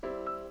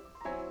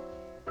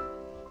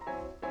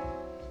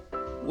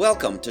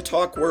Welcome to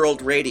Talk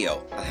World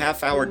Radio, a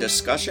half-hour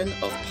discussion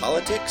of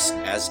politics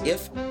as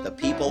if the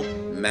people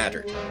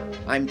mattered.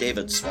 I'm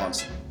David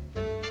Swanson.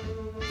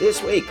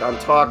 This week on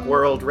Talk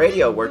World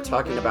Radio, we're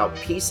talking about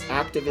peace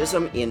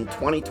activism in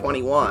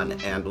 2021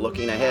 and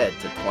looking ahead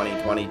to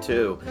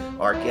 2022.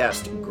 Our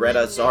guest,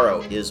 Greta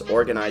Zarro, is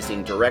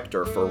organizing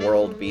director for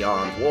World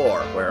Beyond War,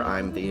 where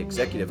I'm the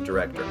executive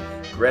director.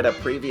 Greta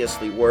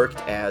previously worked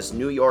as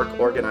New York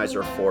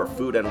organizer for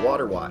Food and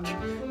Water Watch.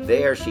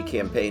 There, she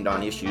campaigned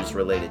on issues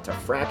related to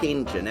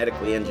fracking,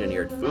 genetically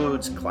engineered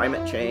foods,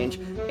 climate change,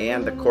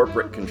 and the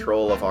corporate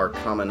control of our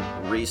common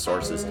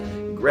resources.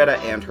 Greta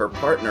and her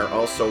partner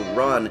also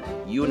run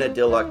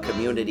Unadilla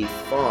Community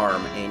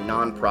Farm, a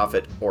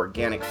nonprofit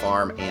organic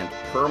farm and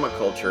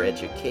permaculture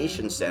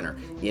education center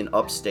in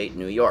upstate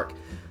New York.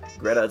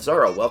 Greta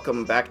Zarro,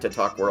 welcome back to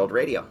Talk World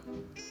Radio.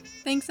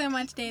 Thanks so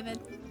much, David.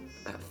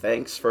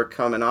 Thanks for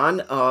coming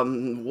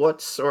on. What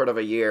sort of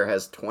a year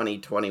has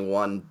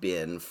 2021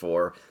 been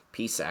for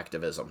peace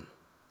activism?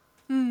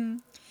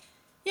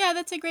 Yeah,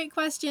 that's a great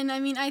question.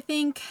 I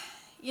think,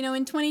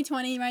 in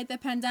 2020, right, the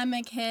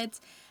pandemic hit,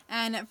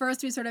 and at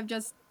first we sort of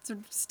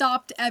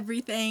stopped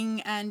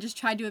everything and just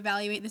tried to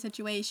evaluate the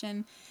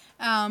situation.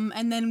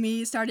 And then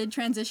we started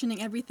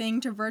transitioning everything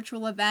to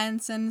virtual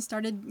events and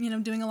started,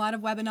 doing a lot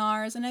of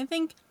webinars. And I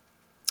think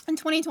in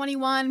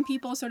 2021,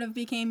 people sort of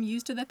became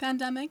used to the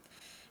pandemic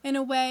in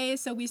a way.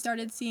 So we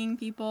started seeing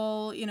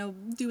people,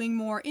 doing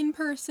more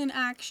in-person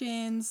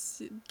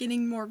actions,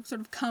 getting more sort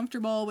of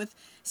comfortable with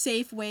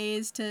safe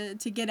ways to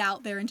get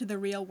out there into the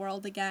real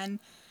world again.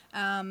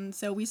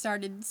 So we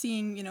started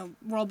seeing,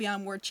 World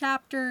Beyond War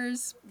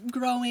chapters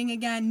growing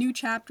again, new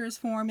chapters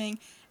forming,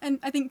 and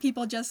I think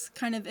people just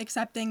kind of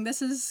accepting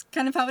this is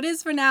kind of how it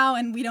is for now,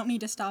 and we don't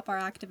need to stop our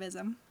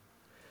activism.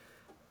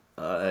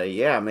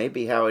 Yeah,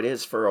 maybe how it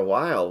is for a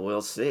while.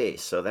 We'll see.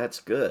 So that's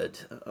good.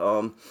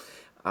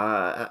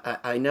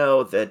 I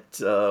know that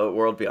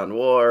World Beyond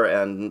War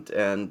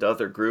and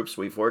other groups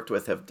we've worked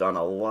with have done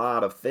a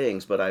lot of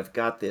things, but I've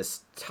got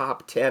this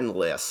top 10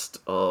 list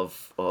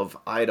of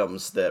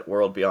items that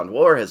World Beyond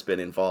War has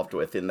been involved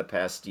with in the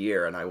past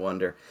year, and I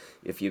wonder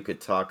if you could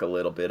talk a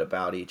little bit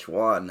about each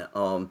one.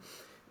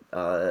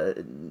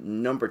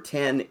 Number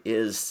 10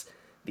 is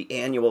the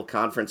annual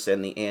conference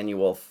and the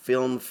annual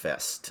film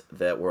fest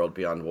that World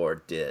Beyond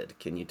War did.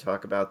 Can you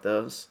talk about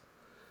those?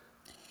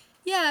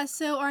 Yeah,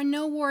 so our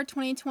No War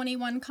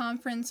 2021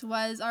 conference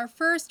was our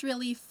first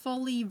really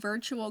fully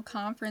virtual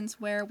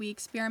conference where we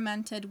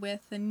experimented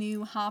with the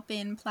new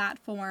Hopin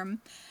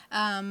platform,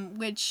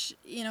 which,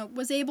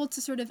 was able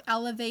to sort of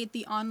elevate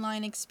the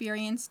online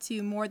experience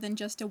to more than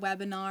just a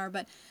webinar.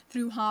 But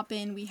through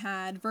Hopin, we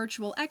had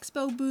virtual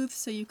expo booths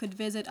so you could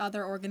visit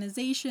other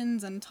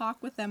organizations and talk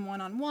with them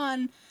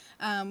one-on-one.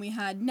 We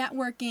had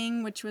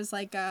networking, which was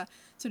like a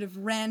sort of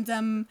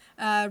random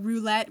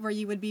roulette where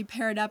you would be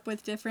paired up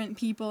with different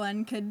people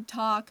and could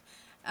talk.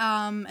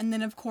 And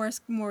then, of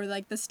course, more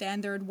like the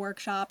standard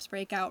workshops,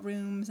 breakout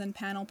rooms, and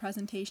panel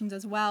presentations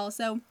as well.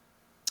 So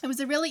it was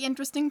a really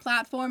interesting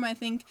platform. I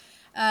think,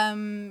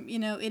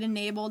 it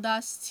enabled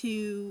us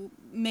to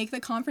make the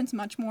conference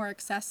much more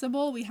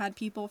accessible. We had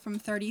people from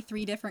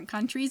 33 different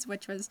countries,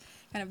 which was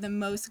kind of the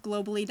most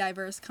globally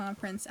diverse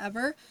conference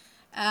ever.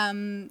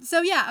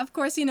 So yeah, of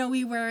course,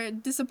 we were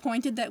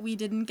disappointed that we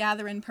didn't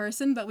gather in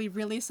person, but we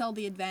really saw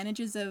the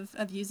advantages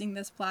of using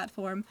this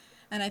platform.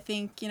 And I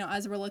think,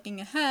 as we're looking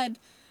ahead,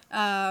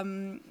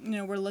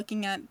 we're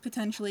looking at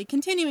potentially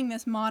continuing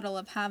this model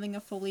of having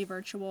a fully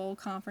virtual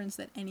conference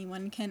that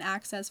anyone can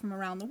access from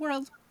around the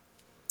world.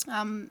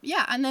 And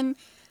then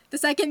the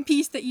second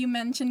piece that you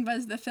mentioned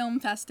was the film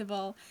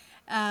festival.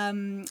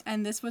 And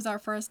this was our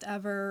first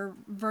ever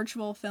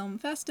virtual film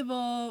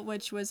festival,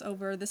 which was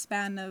over the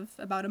span of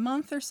about a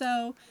month or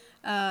so,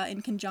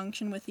 in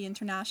conjunction with the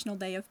International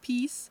Day of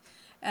Peace.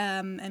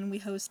 And we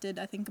hosted,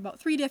 I think, about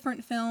 3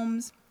 different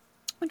films,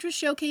 which was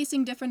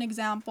showcasing different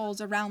examples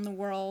around the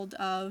world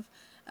of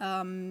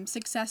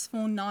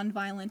successful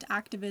nonviolent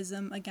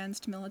activism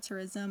against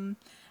militarism,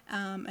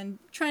 and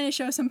trying to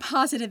show some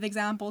positive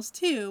examples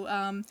too.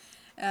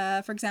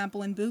 For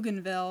example, in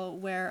Bougainville,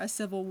 where a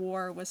civil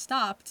war was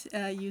stopped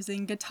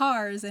using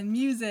guitars and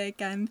music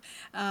and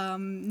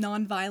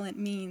nonviolent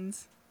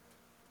means.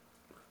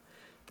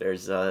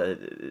 There's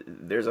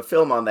a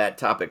film on that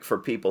topic for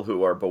people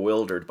who are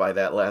bewildered by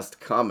that last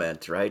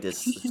comment, right?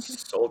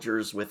 It's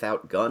Soldiers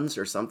Without Guns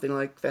or something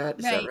like that.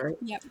 Is that right?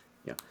 Yep.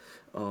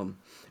 Yeah.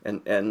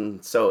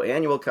 And so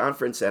annual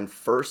conference and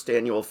first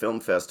annual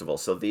film festival.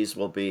 So these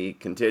will be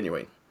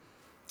continuing.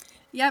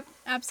 Yep,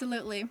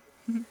 absolutely.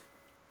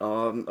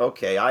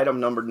 Okay, item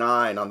number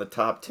 9 on the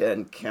top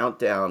 10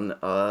 countdown,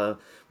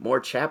 more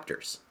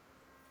chapters.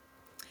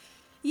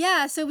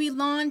 Yeah, so we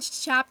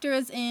launched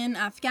chapters in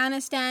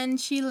Afghanistan,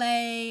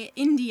 Chile,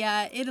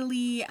 India,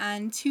 Italy,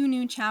 and 2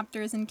 new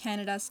chapters in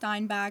Canada,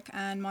 Steinbach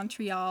and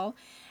Montreal.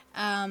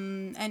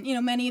 And,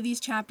 many of these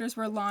chapters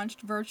were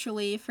launched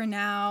virtually for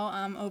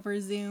now,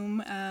 over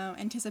Zoom,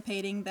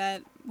 anticipating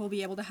that we'll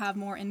be able to have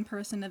more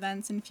in-person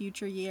events in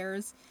future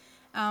years.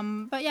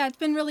 But yeah, it's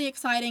been really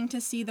exciting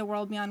to see the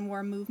World Beyond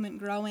War movement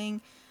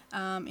growing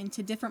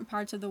into different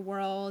parts of the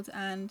world,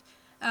 and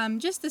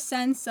just the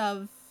sense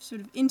of sort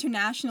of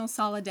international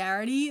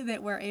solidarity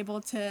that we're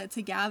able to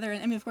gather.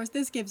 And I mean, of course,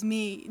 this gives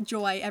me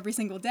joy every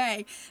single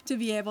day to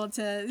be able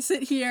to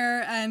sit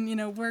here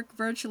and, work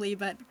virtually,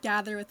 but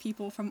gather with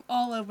people from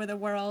all over the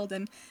world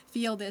and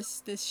feel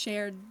this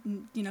shared,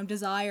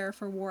 desire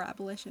for war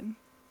abolition.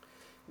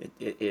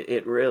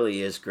 It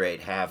really is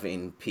great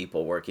having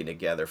people working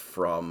together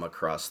from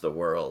across the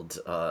world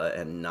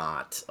and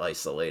not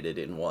isolated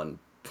in one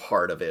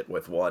part of it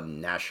with one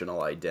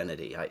national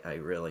identity. I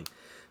really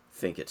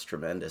think it's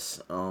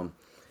tremendous.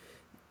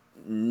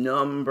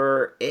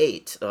 Number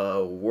 8,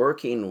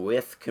 working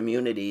with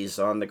communities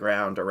on the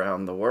ground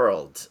around the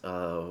world.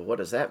 What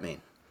does that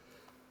mean?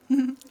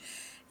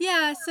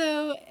 Yeah,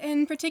 so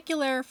in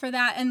particular for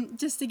that, and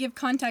just to give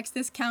context,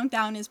 this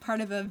countdown is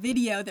part of a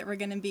video that we're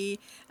going to be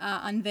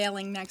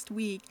unveiling next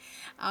week.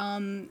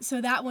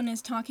 So that one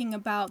is talking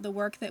about the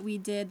work that we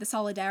did, the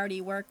solidarity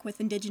work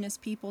with Indigenous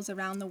peoples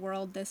around the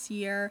world this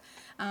year,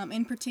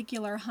 in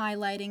particular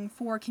highlighting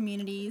 4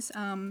 communities.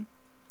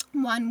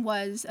 One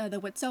was the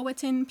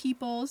Wet'suwet'en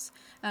peoples,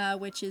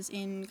 which is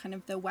in kind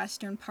of the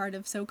western part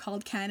of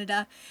so-called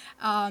Canada.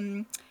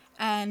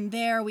 And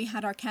there we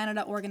had our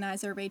Canada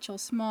organizer, Rachel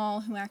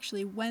Small, who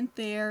actually went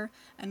there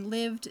and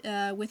lived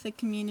with the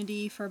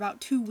community for about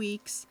 2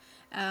 weeks.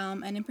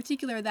 And in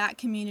particular, that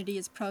community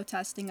is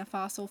protesting a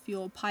fossil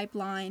fuel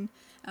pipeline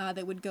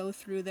that would go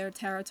through their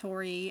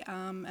territory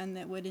and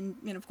that would,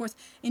 of course,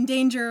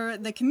 endanger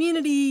the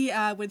community,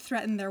 would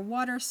threaten their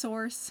water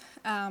source.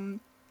 And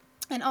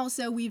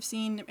also we've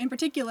seen, in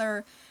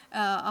particular,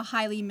 a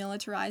highly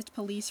militarized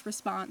police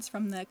response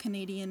from the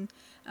Canadian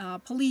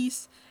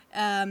police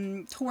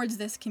towards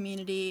this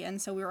community.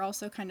 And so we were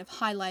also kind of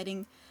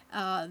highlighting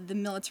the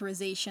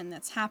militarization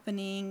that's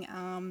happening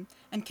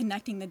and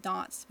connecting the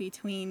dots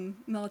between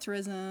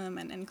militarism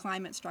and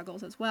climate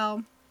struggles as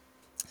well.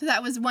 So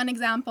that was one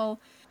example.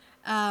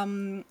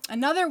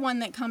 Another one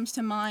that comes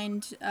to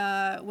mind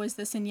was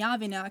the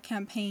Sinyavina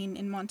campaign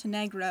in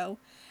Montenegro,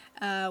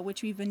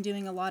 which we've been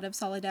doing a lot of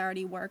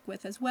solidarity work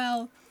with as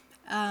well.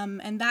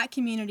 And that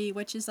community,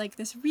 which is like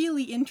this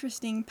really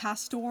interesting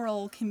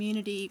pastoral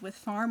community with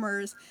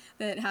farmers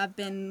that have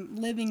been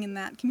living in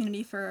that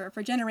community for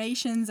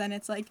generations, and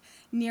it's like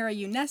near a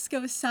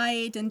UNESCO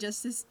site and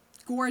just this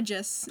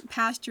gorgeous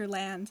pasture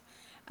land.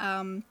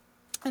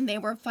 And they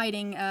were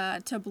fighting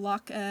to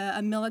block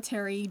a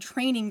military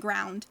training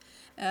ground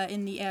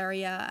in the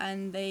area,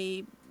 and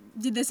they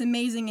did this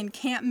amazing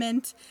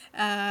encampment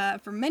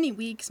for many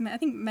weeks, I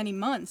think many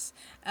months,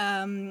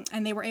 and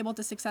they were able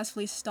to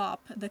successfully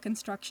stop the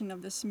construction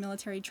of this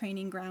military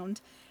training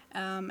ground.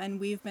 And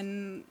we've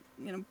been,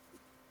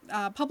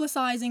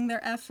 publicizing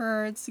their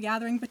efforts,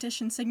 gathering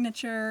petition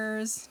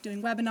signatures,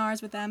 doing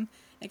webinars with them,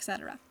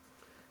 etc.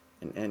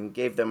 And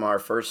gave them our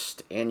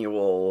first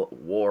annual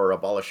War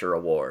Abolisher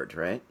Award,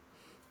 right?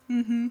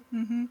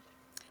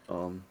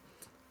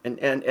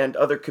 And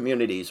other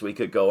communities, we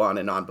could go on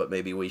and on, but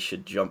maybe we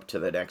should jump to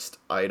the next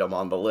item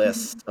on the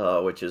list,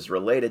 which is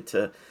related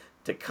to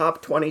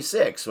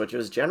COP26, which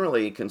was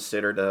generally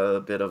considered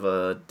a bit of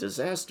a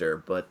disaster,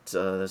 but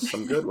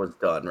some good was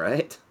done,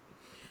 right?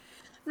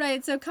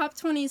 Right, so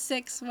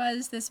COP26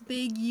 was this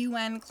big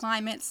UN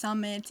climate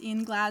summit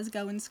in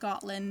Glasgow in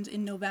Scotland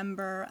in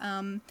November.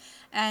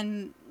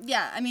 And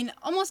yeah, I mean,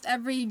 almost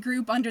every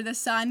group under the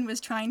sun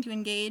was trying to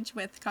engage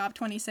with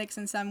COP26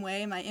 in some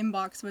way. My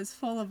inbox was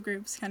full of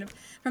groups kind of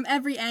from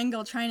every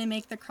angle trying to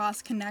make the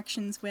cross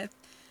connections with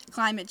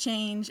climate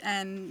change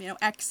and,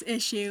 X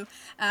issue.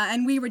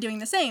 And we were doing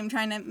the same,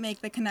 trying to make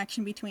the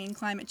connection between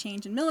climate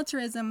change and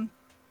militarism,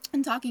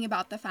 and talking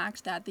about the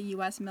fact that the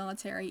U.S.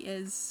 military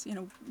is,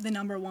 the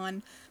number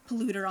one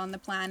polluter on the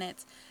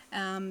planet.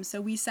 So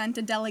we sent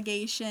a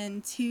delegation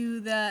to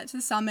the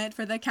summit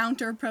for the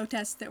counter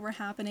protests that were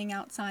happening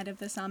outside of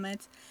the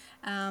summit.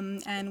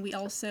 And we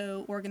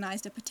also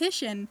organized a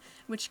petition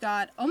which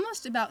got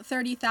almost about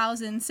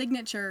 30,000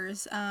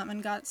 signatures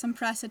and got some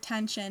press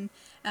attention,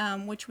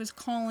 which was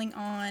calling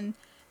on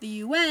the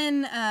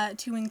UN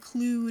to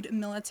include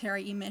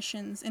military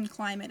emissions in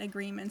climate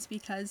agreements,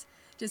 because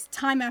just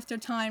time after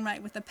time,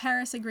 right, with the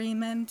Paris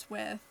Agreement,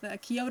 with the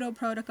Kyoto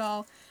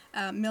Protocol,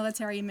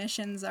 military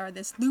emissions are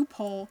this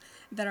loophole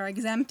that are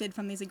exempted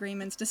from these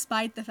agreements,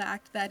 despite the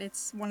fact that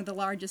it's one of the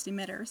largest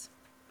emitters.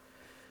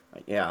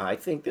 Yeah, I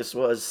think this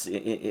was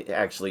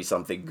actually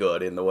something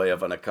good in the way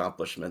of an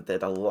accomplishment,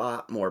 that a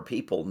lot more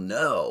people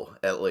know,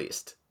 at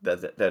least,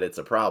 that it's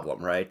a problem,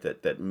 right?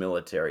 That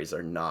militaries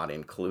are not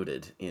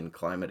included in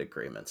climate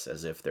agreements,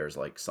 as if there's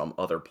like some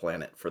other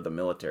planet for the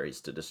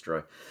militaries to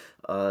destroy.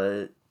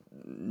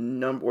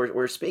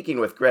 We're speaking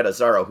with Greta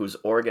Zaro, who's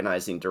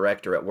organizing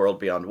director at World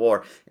Beyond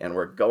War, and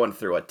we're going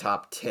through a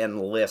top 10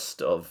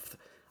 list of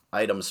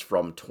items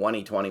from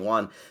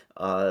 2021.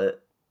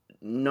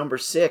 Number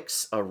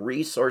 6, a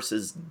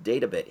resources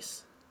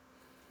database.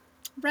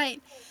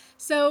 Right.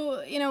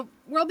 So,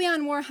 World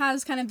Beyond War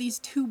has kind of these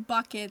two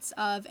buckets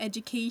of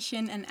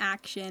education and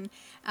action.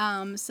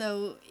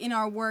 So, in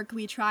our work,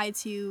 we try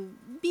to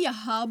be a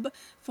hub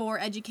for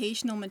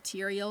educational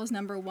materials.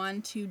 Number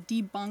one, to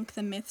debunk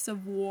the myths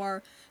of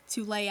war,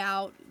 to lay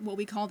out what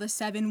we call the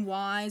 7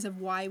 whys of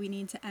why we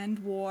need to end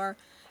war,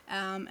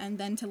 and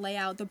then to lay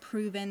out the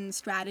proven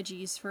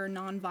strategies for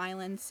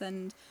nonviolence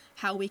and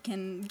how we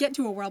can get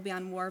to a world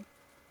beyond war.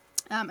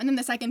 And then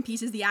the second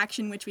piece is the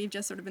action, which we've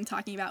just sort of been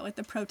talking about with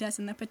the protests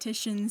and the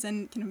petitions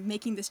and kind of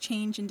making this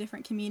change in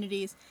different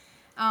communities.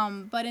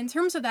 But in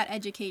terms of that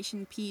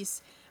education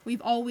piece,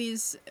 we've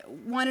always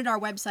wanted our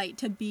website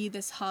to be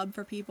this hub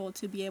for people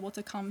to be able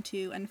to come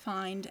to and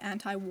find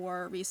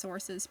anti-war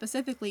resources,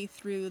 specifically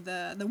through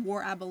the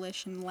war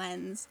abolition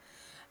lens.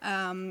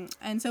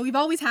 And so we've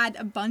always had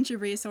a bunch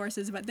of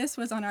resources, but this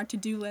was on our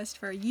to-do list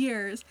for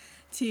years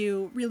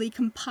to really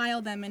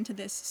compile them into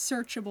this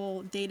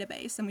searchable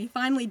database. And we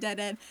finally did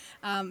it.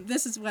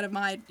 This is one of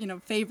my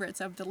favorites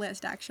of the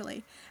list,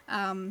 actually.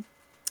 And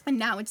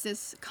now it's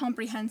this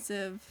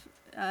comprehensive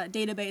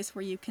database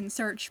where you can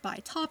search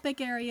by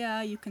topic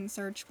area, you can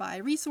search by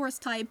resource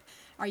type.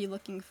 Are you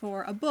looking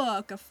for a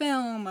book, a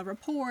film, a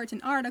report,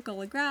 an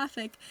article, a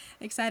graphic,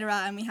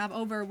 etc.? And we have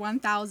over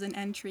 1,000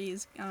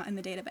 entries in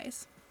the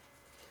database.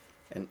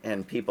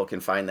 And people can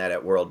find that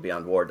at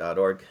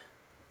worldbeyondwar.org?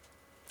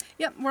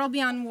 Yep,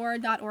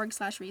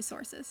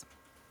 worldbeyondwar.org/resources.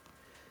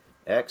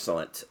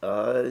 Excellent.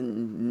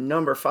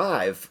 Number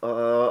 5,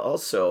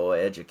 also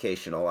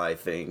educational, I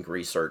think,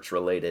 research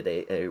related,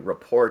 a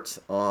report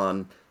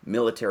on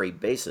military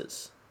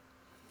bases.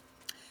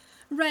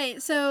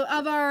 Right. So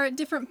of our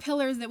different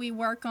pillars that we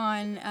work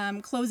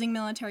on, closing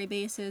military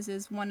bases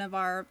is one of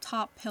our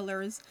top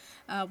pillars,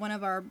 one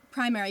of our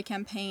primary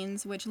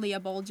campaigns, which Leah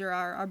Bolger,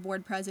 our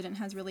board president,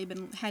 has really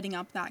been heading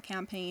up that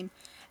campaign.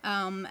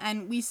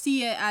 And we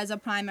see it as a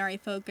primary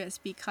focus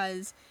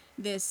because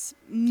this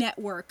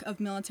network of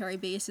military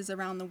bases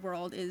around the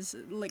world is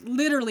like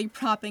literally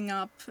propping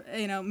up,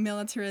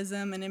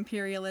 militarism and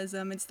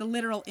imperialism. It's the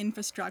literal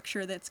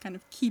infrastructure that's kind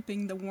of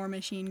keeping the war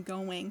machine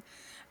going.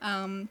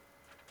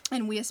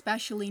 And we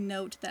especially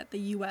note that the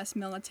U.S.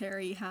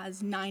 military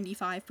has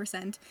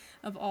 95%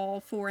 of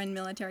all foreign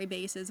military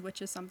bases, which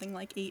is something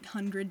like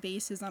 800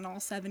 bases on all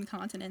 7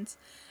 continents.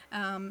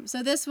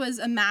 So this was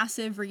a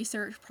massive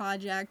research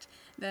project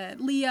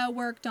that Leah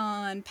worked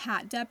on.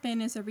 Pat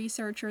Deppen is a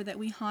researcher that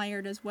we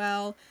hired as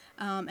well,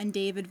 and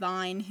David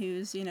Vine,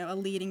 who's a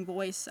leading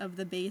voice of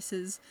the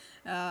bases,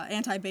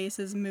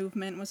 anti-bases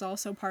movement, was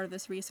also part of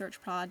this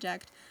research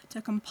project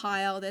to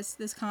compile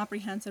this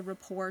comprehensive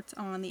report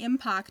on the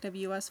impact of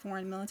U.S.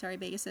 foreign military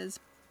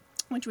bases,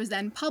 which was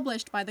then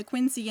published by the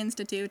Quincy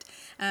Institute,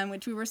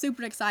 which we were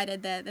super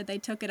excited that they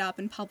took it up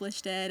and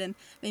published it, and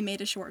they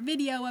made a short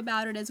video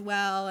about it as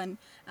well. And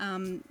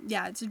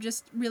it's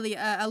just really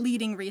a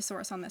leading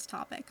resource on this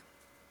topic.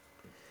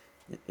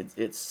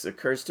 It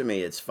occurs to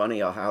me, it's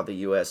funny how the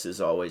U.S. is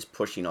always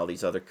pushing all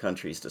these other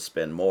countries to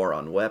spend more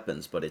on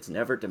weapons, but it's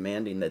never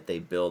demanding that they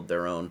build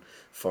their own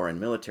foreign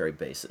military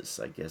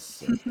bases. I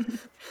guess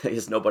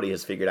nobody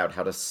has figured out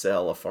how to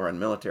sell a foreign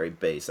military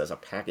base as a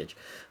package.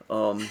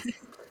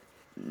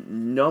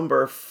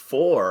 Number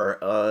 4,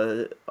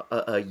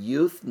 a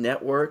youth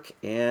network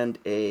and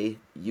a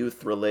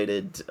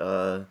youth-related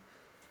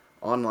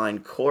online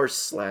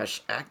course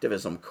 /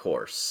 activism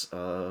course.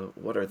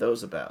 What are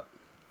those about?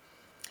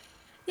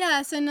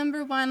 Yeah, so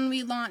number 1,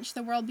 we launched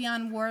the World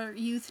Beyond War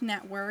Youth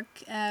Network,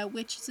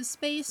 which is a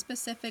space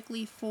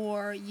specifically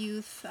for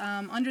youth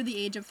under the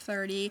age of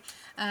 30,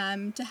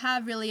 to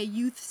have really a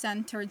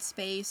youth-centered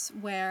space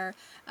where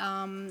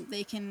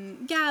they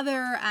can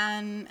gather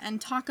and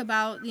talk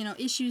about,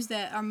 issues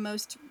that are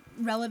most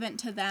relevant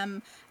to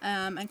them,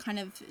 and kind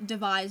of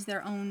devise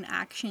their own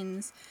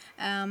actions.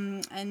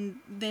 And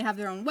they have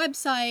their own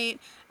website,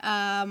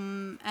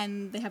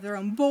 and they have their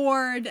own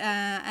board,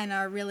 and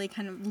are really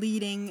kind of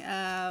leading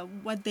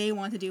what they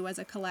want to do as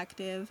a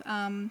collective.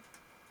 And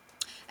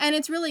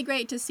it's really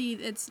great to see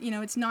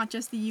it's not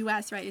just the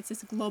U.S., right? It's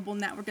this global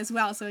network as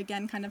well. So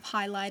again, kind of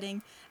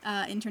highlighting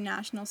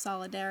international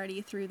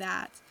solidarity through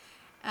that.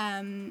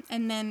 And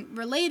then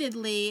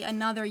relatedly,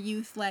 another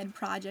youth-led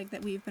project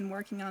that we've been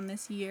working on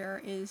this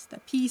year is the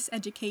Peace,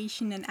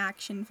 Education, and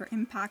Action for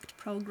Impact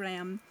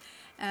program,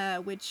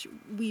 which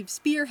we've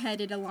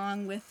spearheaded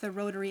along with the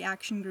Rotary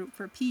Action Group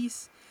for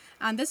Peace.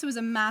 This was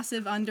a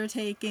massive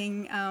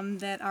undertaking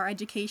that our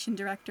education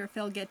director,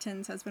 Phil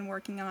Gittins, has been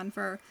working on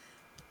for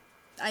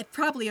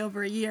probably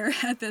over a year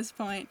at this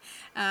point.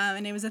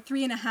 And it was a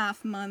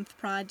 3.5-month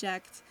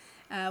project,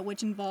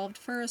 which involved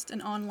first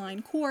an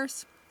online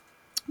course,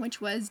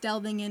 which was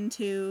delving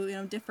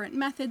into different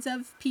methods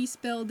of peace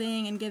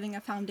building and giving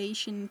a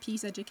foundation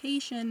peace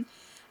education.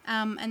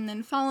 And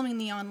then following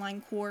the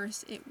online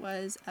course, it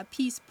was a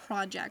peace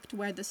project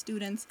where the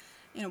students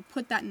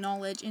put that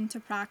knowledge into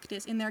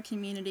practice in their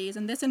communities.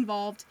 And this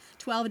involved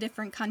 12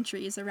 different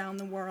countries around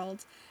the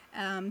world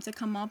to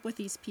come up with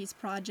these peace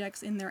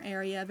projects in their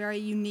area, very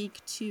unique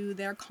to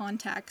their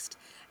context,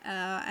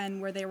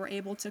 and where they were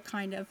able to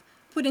kind of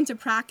put into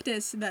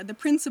practice the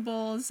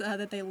principles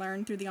that they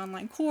learned through the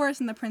online course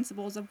and the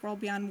principles of World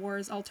Beyond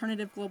War's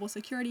alternative global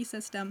security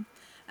system,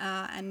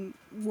 and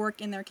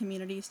work in their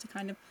communities to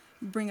kind of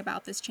bring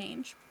about this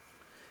change.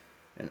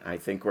 And I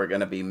think we're going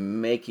to be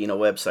making a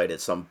website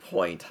at some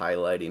point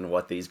highlighting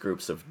what these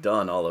groups have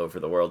done all over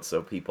the world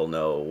so people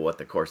know what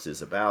the course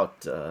is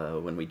about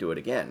when we do it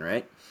again,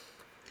 right?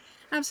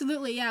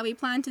 Absolutely, yeah. We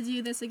plan to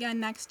do this again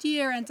next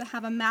year and to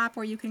have a map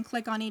where you can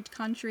click on each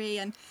country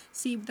and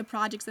see the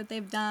projects that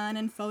they've done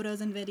and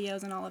photos and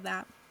videos and all of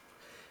that.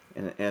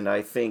 And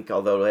I think,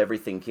 although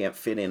everything can't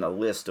fit in a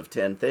list of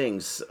 10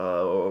 things,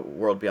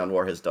 World Beyond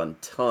War has done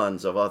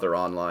tons of other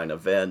online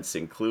events,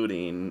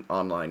 including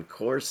online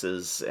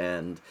courses.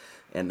 And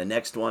the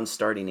next one,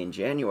 starting in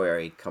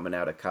January, coming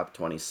out of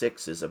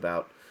COP26, is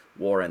about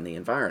war and the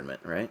environment,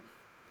 right?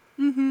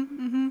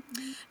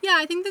 Yeah,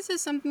 I think this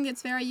is something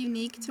that's very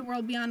unique to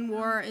World Beyond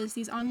War, is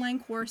these online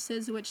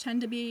courses, which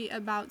tend to be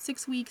about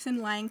 6 weeks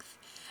in length,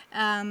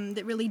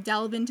 that really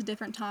delve into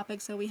different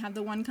topics. So we have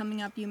the one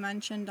coming up you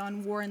mentioned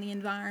on war and the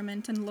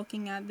environment and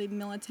looking at the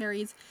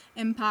military's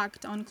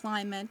impact on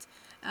climate.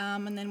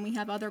 And then we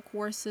have other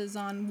courses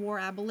on war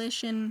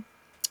abolition,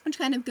 which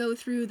kind of go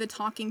through the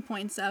talking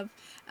points of,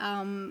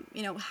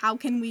 how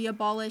can we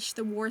abolish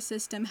the war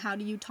system? How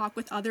do you talk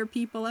with other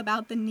people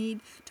about the need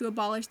to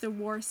abolish the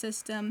war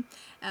system?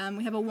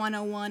 We have a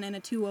 101 and a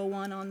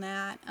 201 on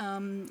that.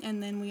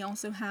 And then we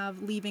also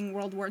have Leaving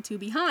World War II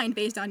Behind,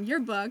 based on your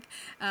book,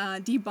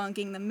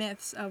 Debunking the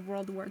Myths of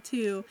World War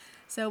II.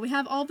 So we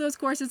have all those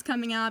courses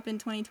coming up in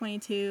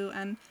 2022.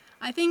 And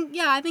I think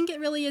it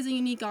really is a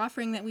unique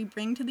offering that we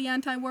bring to the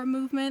anti-war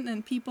movement,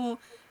 and people,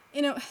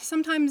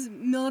 sometimes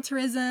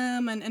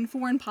militarism and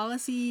foreign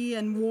policy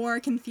and war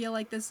can feel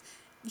like this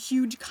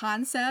huge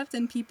concept,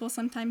 and people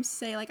sometimes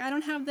say, like, I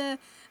don't have the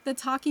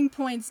talking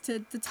points to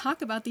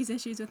talk about these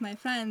issues with my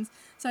friends.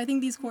 So I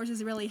think these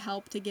courses really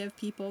help to give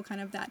people kind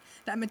of that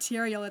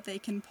material that they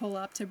can pull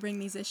up to bring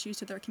these issues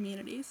to their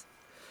communities.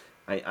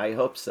 I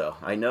hope so.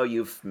 I know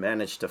you've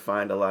managed to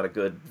find a lot of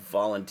good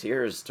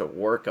volunteers to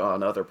work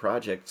on other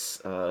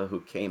projects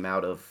who came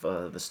out of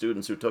the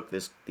students who took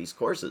these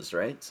courses,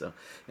 right? So,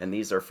 and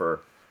these are for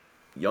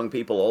young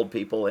people, old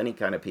people, any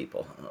kind of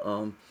people.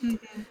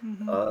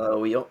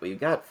 We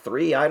got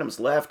 3 items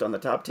left on the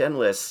top 10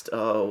 list.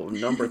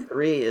 Number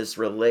 3 is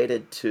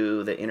related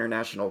to the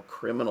International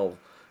Criminal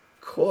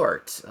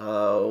Court.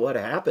 What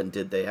happened?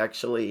 Did they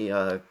actually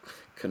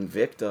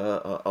convict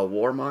a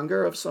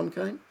warmonger of some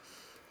kind?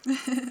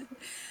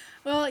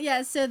 Well,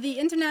 yeah, so the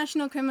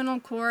International Criminal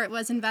Court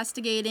was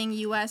investigating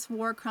U.S.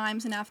 war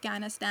crimes in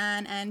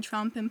Afghanistan, and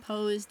Trump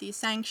imposed these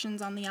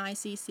sanctions on the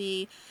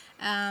ICC.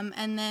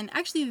 And then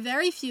actually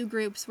very few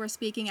groups were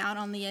speaking out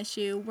on the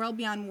issue. World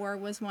Beyond War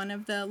was one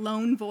of the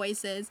lone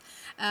voices,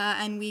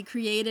 and we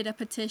created a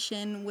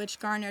petition which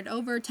garnered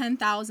over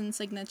 10,000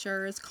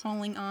 signatures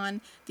calling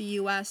on the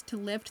U.S. to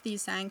lift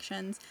these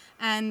sanctions.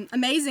 And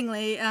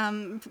amazingly,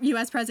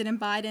 U.S. President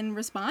Biden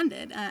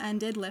responded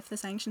and did lift the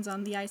sanctions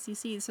on the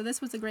ICC. So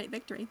this was a great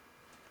victory.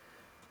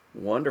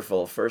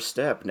 Wonderful. First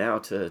step now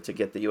to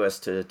get the U.S.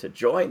 to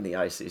join the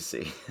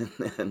ICC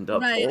and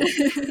uphold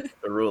Right.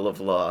 the rule of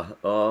law.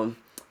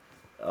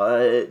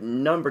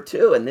 Number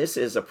 2, and this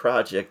is a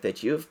project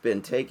that you've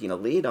been taking a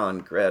lead on,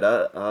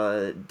 Greta,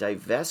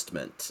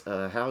 divestment.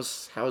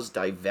 How's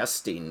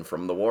divesting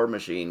from the war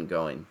machine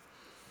going?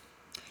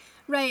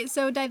 Right,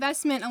 so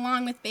divestment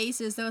along with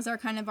bases, those are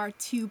kind of our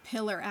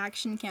 2-pillar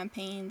action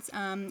campaigns,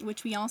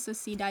 which we also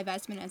see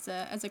divestment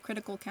as a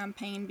critical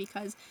campaign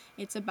because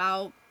it's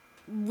about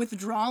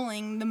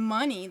withdrawing the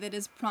money that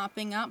is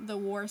propping up the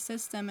war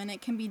system, and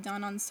it can be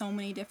done on so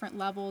many different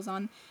levels.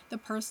 On the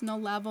personal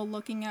level,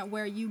 looking at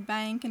where you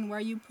bank and where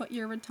you put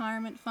your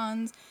retirement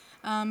funds,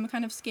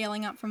 kind of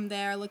scaling up from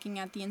there, looking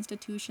at the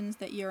institutions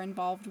that you're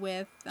involved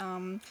with,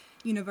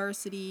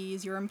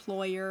 universities, your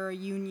employer,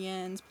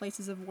 unions,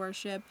 places of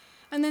worship,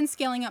 and then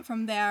scaling up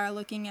from there,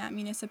 looking at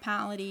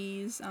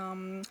municipalities,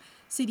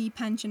 city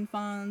pension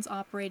funds,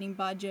 operating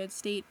budgets,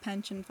 state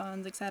pension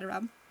funds,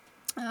 etc.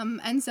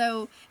 And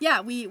so,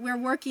 yeah, we're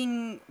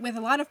working with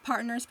a lot of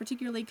partners,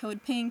 particularly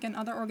Code Pink and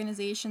other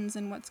organizations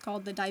in what's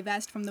called the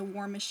Divest from the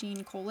War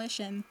Machine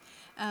Coalition.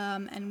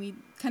 And we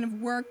kind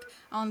of work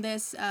on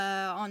this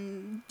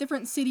on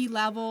different city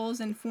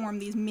levels and form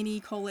these mini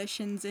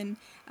coalitions. In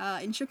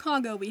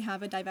Chicago, we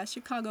have a Divest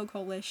Chicago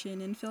coalition.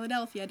 In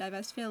Philadelphia,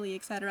 Divest Philly,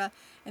 etc.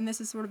 And this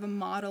is sort of a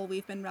model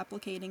we've been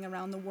replicating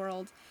around the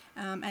world.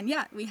 And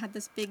yeah, we had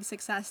this big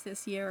success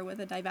this year with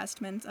a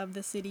divestment of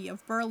the city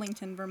of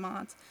Burlington,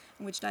 Vermont,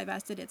 which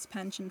divested its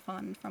pension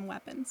fund from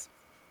weapons.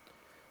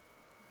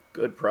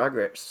 Good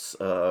progress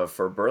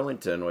for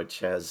Burlington, which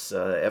has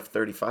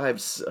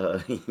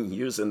F-35s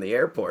using the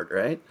airport,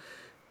 right?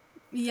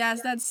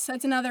 Yes,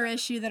 that's another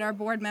issue that our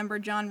board member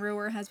John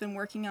Ruhr has been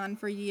working on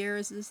for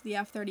years, is the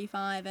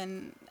F-35.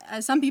 And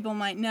as some people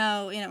might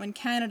know, in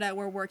Canada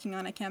we're working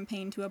on a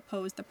campaign to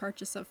oppose the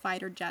purchase of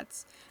fighter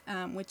jets,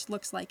 which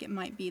looks like it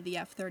might be the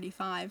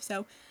F-35.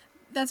 So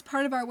that's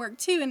part of our work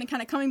too, and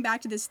kind of coming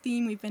back to this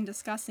theme we've been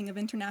discussing of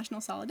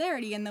international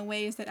solidarity and the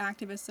ways that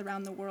activists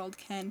around the world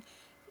can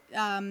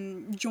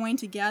join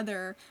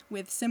together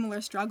with similar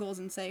struggles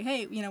and say,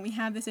 hey, we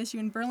have this issue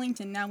in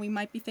Burlington, now we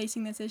might be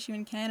facing this issue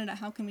in Canada,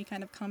 how can we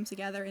kind of come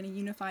together in a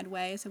unified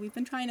way? So we've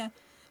been trying to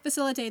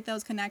facilitate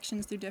those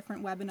connections through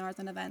different webinars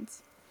and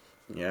events.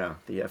 Yeah,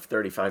 the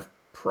F-35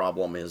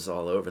 problem is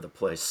all over the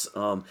place,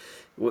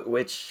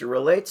 which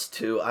relates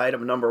to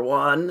item number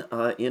one,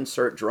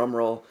 insert drum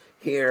roll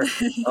here,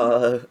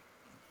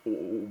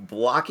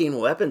 blocking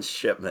weapons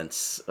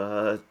shipments.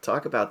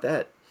 Talk about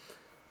that.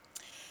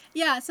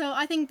 Yeah, so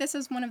I think this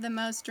is one of the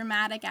most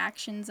dramatic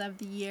actions of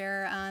the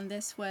year.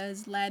 This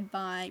was led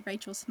by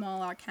Rachel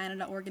Small, our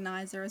Canada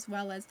organizer, as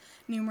well as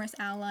numerous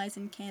allies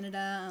in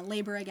Canada,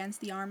 Labour Against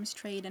the Arms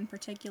Trade in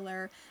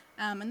particular.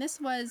 And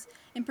this was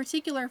in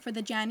particular for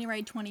the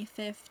January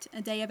 25th,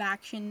 a day of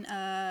action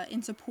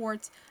in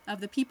support of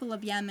the people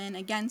of Yemen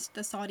against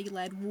the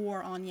Saudi-led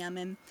war on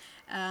Yemen.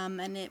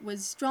 And it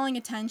was drawing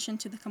attention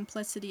to the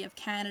complicity of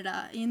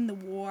Canada in the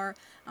war.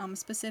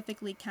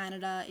 Specifically,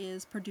 Canada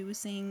is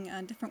producing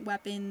different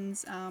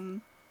weapons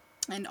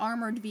and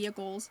armored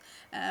vehicles,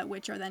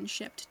 which are then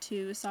shipped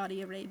to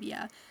Saudi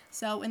Arabia.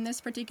 So in this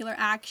particular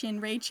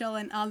action, Rachel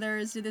and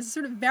others did this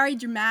sort of very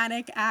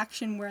dramatic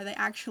action where they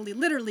actually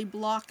literally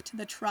blocked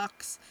the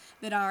trucks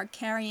that are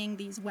carrying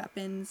these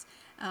weapons.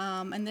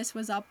 And this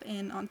was up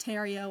in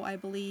Ontario, I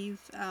believe.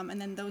 And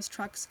then those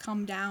trucks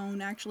come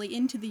down actually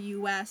into the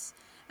U.S.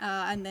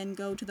 And then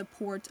go to the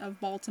port of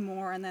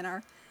Baltimore and then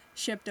are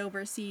shipped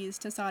overseas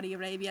to Saudi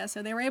Arabia.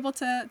 So they were able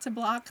to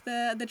block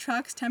the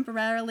trucks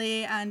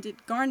temporarily, and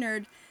it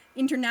garnered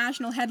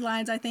international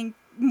headlines, I think,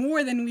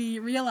 more than we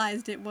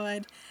realized it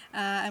would.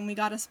 And we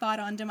got a spot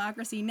on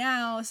Democracy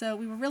Now! So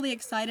we were really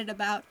excited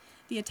about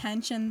the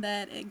attention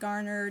that it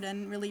garnered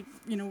and really,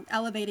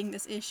 elevating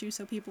this issue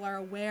so people are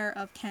aware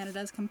of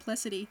Canada's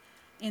complicity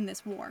in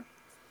this war.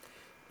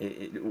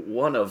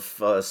 One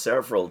of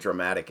several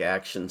dramatic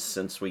actions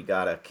since we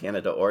got a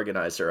Canada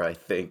organizer, I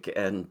think,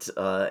 and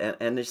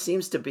there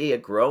seems to be a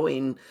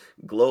growing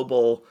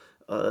global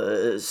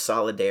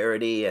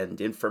solidarity and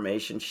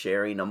information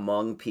sharing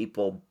among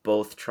people,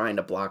 both trying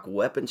to block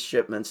weapons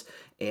shipments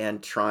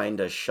and trying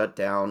to shut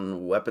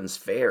down weapons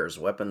fairs,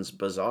 weapons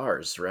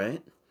bazaars,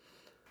 right?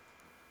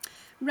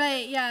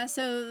 Right, yeah.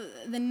 So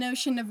the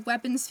notion of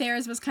weapons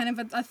fairs was kind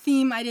of a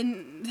theme. I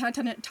didn't touch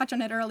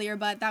on it earlier,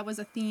 but that was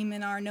a theme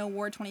in our No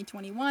War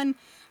 2021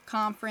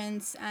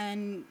 conference.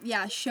 And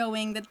yeah,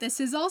 showing that this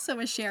is also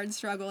a shared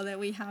struggle, that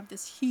we have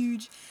this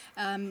huge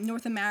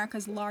North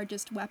America's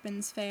largest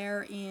weapons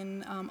fair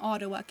in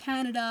Ottawa,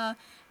 Canada.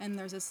 And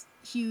there's this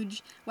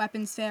huge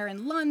weapons fair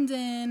in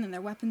London, and there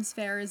are weapons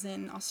fairs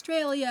in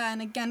Australia,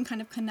 and again kind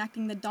of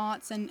connecting the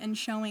dots and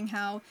showing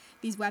how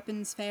these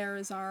weapons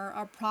fairs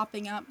are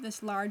propping up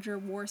this larger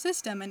war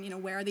system,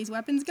 and where are these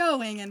weapons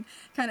going, and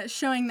kind of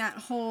showing that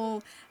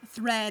whole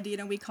thread.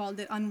 We called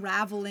it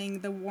Unraveling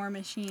the War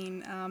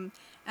Machine.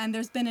 And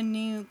there's been a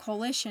new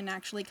coalition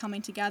actually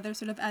coming together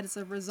sort of as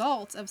a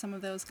result of some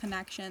of those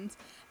connections.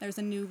 There's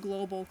a new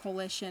global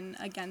coalition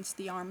against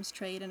the arms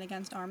trade and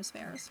against arms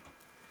fairs.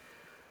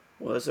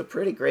 Well, it's a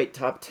pretty great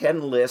top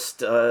 10 list.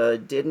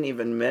 Didn't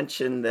even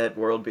mention that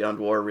World Beyond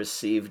War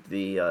received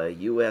the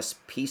U.S.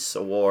 Peace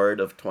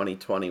Award of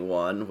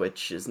 2021,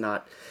 which is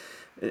not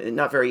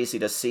very easy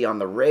to see on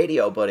the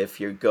radio, but if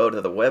you go to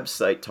the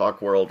website,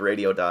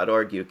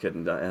 talkworldradio.org, you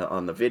can,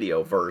 on the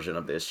video version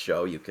of this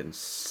show, you can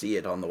see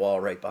it on the wall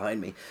right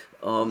behind me.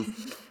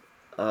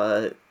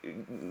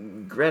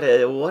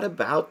 Greta, what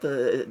about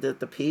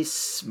the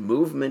peace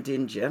movement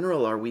in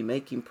general? Are we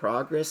making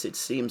progress? It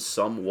seems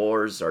some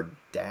wars are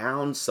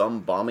down, some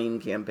bombing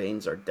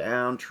campaigns are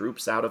down,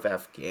 troops out of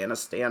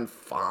Afghanistan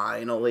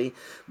finally,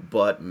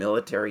 but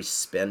military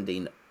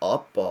spending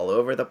up all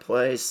over the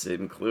place,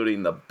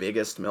 including the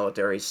biggest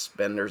military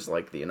spenders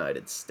like the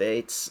United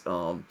States.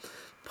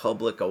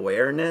 Public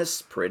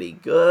awareness, pretty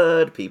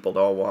good. People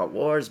don't want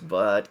wars,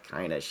 but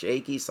kind of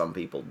shaky. Some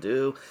people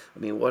do. I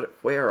mean,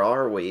 where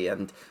are we,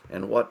 and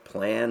what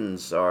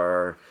plans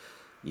are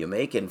you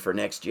making for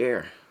next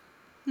year?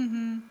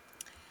 Mm-hmm.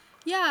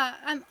 Yeah,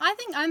 I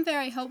think I'm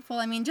very hopeful.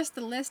 I mean, just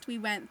the list we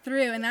went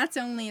through, and that's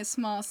only a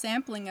small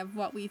sampling of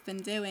what we've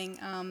been doing.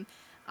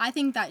 I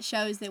think that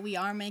shows that we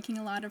are making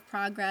a lot of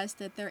progress,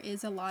 that there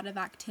is a lot of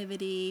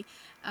activity,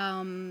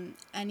 and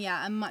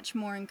yeah, a much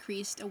more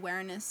increased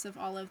awareness of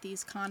all of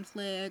these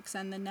conflicts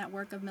and the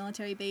network of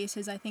military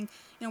bases. I think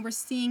we're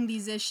seeing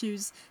these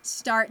issues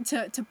start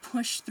to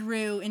push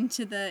through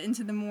into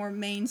the more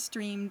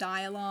mainstream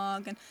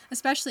dialogue, and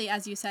especially,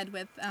 as you said,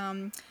 with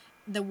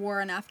the war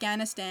in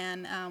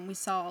Afghanistan, we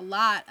saw a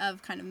lot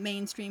of kind of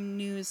mainstream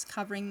news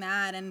covering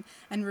that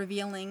and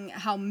revealing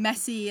how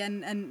messy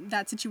and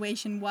that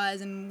situation was,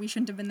 and we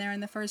shouldn't have been there in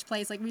the first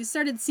place. Like, we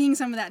started seeing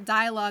some of that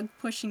dialogue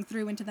pushing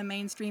through into the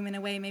mainstream in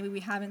a way maybe we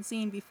haven't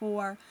seen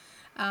before.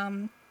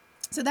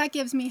 So that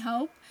gives me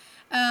hope.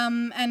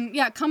 And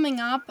yeah, coming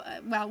up,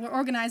 well, we're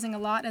organizing a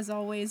lot as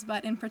always,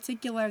 but in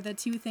particular, the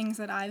two things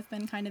that I've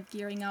been kind of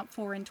gearing up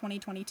for in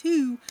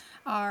 2022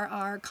 are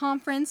our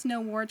conference,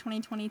 No War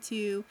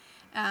 2022,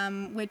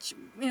 which,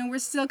 we're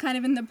still kind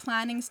of in the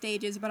planning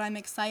stages, but I'm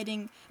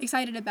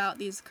excited about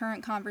these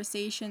current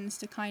conversations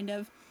to kind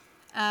of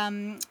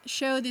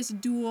show this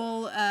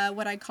dual,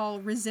 what I call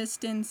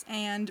resistance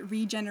and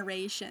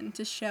regeneration,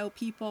 to show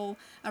people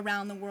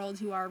around the world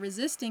who are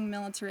resisting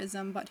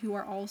militarism, but who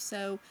are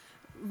also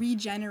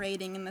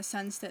regenerating in the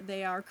sense that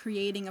they are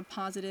creating a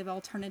positive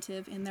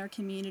alternative in their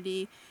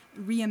community,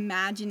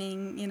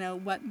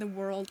 reimagining, what the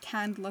world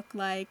can look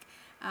like.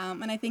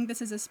 And I think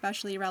this is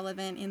especially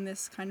relevant in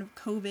this kind of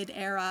COVID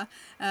era,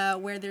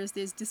 where there's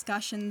these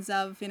discussions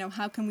of,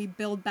 how can we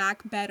build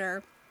back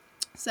better?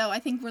 So I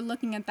think we're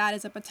looking at that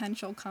as a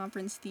potential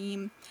conference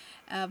theme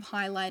of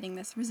highlighting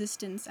this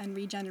resistance and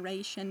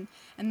regeneration,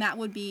 and that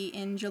would be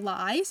in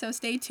July. So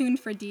stay tuned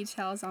for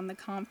details on the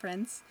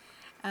conference.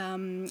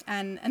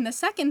 And the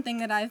second thing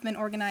that I've been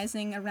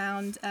organizing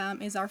around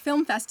is our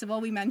film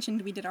festival. We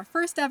mentioned we did our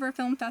first ever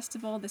film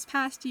festival this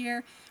past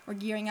year. We're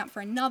gearing up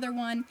for another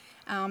one.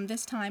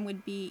 This time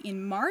would be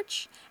in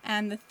March,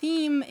 and the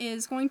theme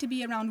is going to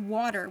be around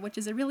water, which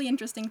is a really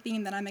interesting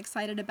theme that I'm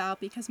excited about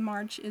because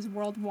March is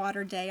World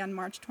Water Day on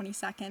March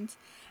 22nd,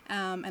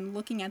 and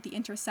looking at the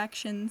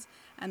intersections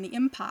and the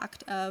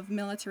impact of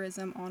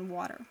militarism on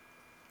water.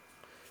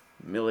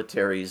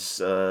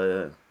 Militaries,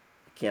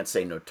 can't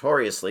say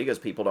notoriously because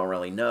people don't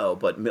really know,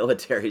 but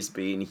militaries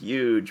being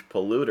huge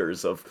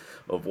polluters of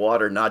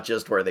water, not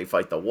just where they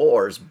fight the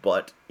wars,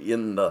 but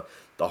in the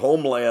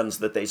homelands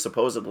that they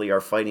supposedly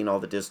are fighting all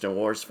the distant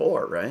wars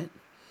for, right?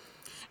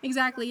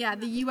 Exactly, yeah.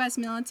 The U.S.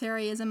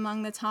 military is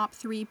among the top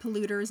 3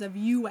 polluters of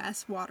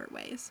U.S.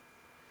 waterways.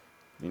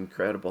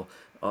 Incredible.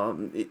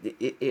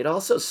 It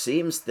also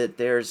seems that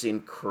there's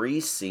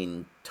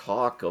increasing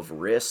talk of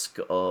risk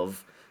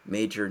of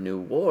major new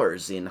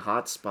wars in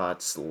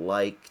hotspots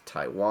like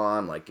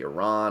Taiwan, like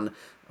Iran,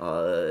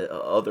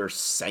 other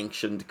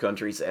sanctioned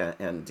countries,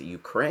 and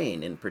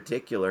Ukraine in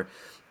particular.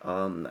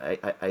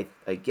 I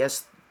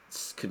guess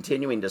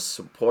continuing to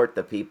support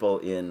the people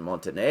in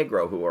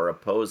Montenegro who are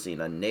opposing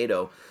a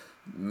NATO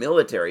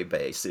military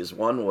base is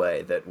one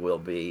way that will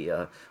be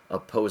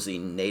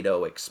opposing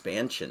NATO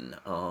expansion.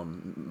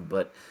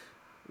 But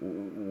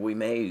we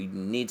may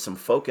need some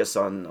focus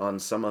on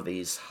some of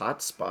these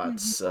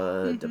hotspots,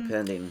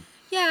 depending.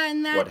 Yeah,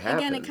 and that, what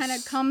happens, again, it kind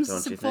of comes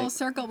don't you full think?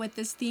 circle with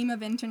this theme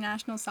of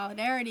international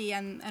solidarity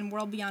and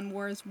World Beyond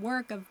War's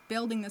work of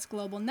building this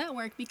global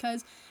network,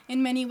 because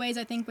in many ways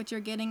I think what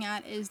you're getting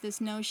at is this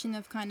notion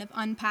of kind of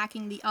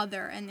unpacking the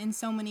other, and in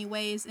so many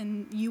ways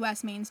in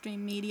U.S.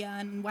 mainstream media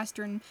and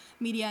Western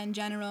media in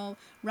general,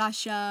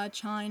 Russia,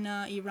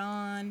 China,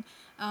 Iran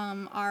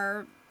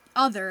are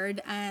othered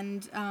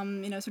and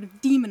sort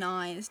of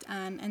demonized,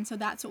 and so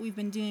that's what we've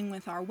been doing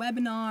with our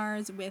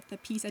webinars, with the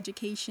Peace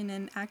Education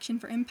and Action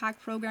for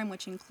Impact program,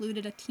 which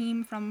included a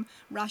team from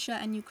Russia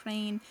and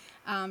Ukraine,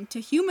 to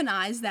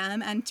humanize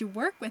them and to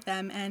work with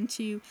them and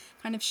to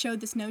kind of show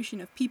this notion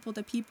of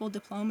people-to-people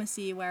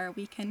diplomacy where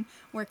we can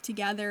work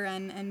together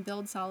and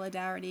build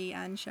solidarity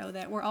and show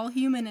that we're all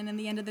human, and in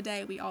the end of the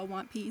day we all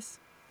want peace.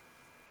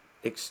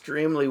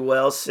 Extremely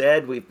well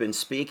said. We've been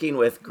speaking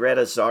with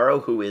Greta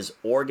Zaro, who is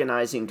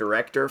organizing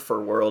director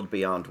for World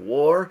Beyond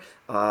War,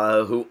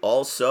 who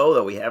also,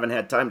 though we haven't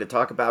had time to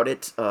talk about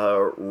it,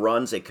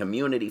 runs a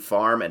community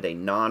farm and a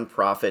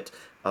nonprofit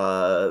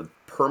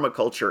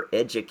permaculture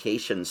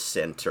education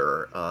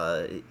center,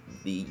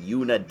 the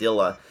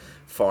Unadilla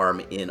Farm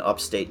in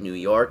upstate New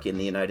York in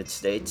the United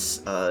States.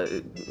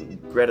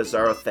 Greta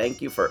Zaro,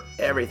 thank you for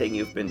everything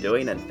you've been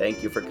doing, and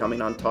thank you for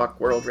coming on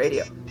Talk World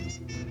Radio.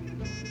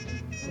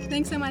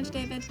 Thanks so much,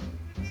 David.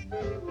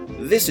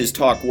 This is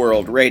Talk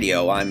World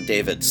Radio. I'm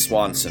David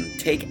Swanson.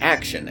 Take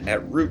action at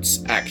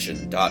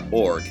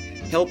rootsaction.org.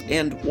 Help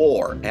end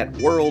war at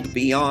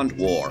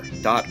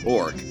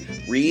worldbeyondwar.org.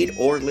 Read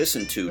or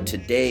listen to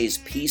today's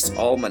Peace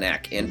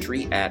Almanac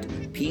entry at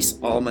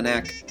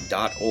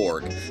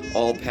peacealmanac.org.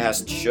 All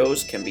past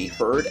shows can be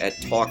heard at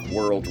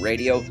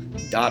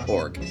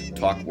talkworldradio.org.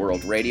 Talk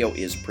World Radio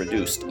is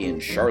produced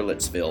in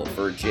Charlottesville,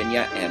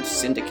 Virginia, and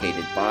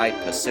syndicated by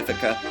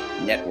Pacifica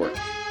Network.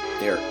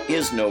 There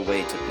is no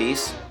way to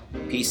peace.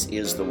 Peace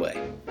is the way.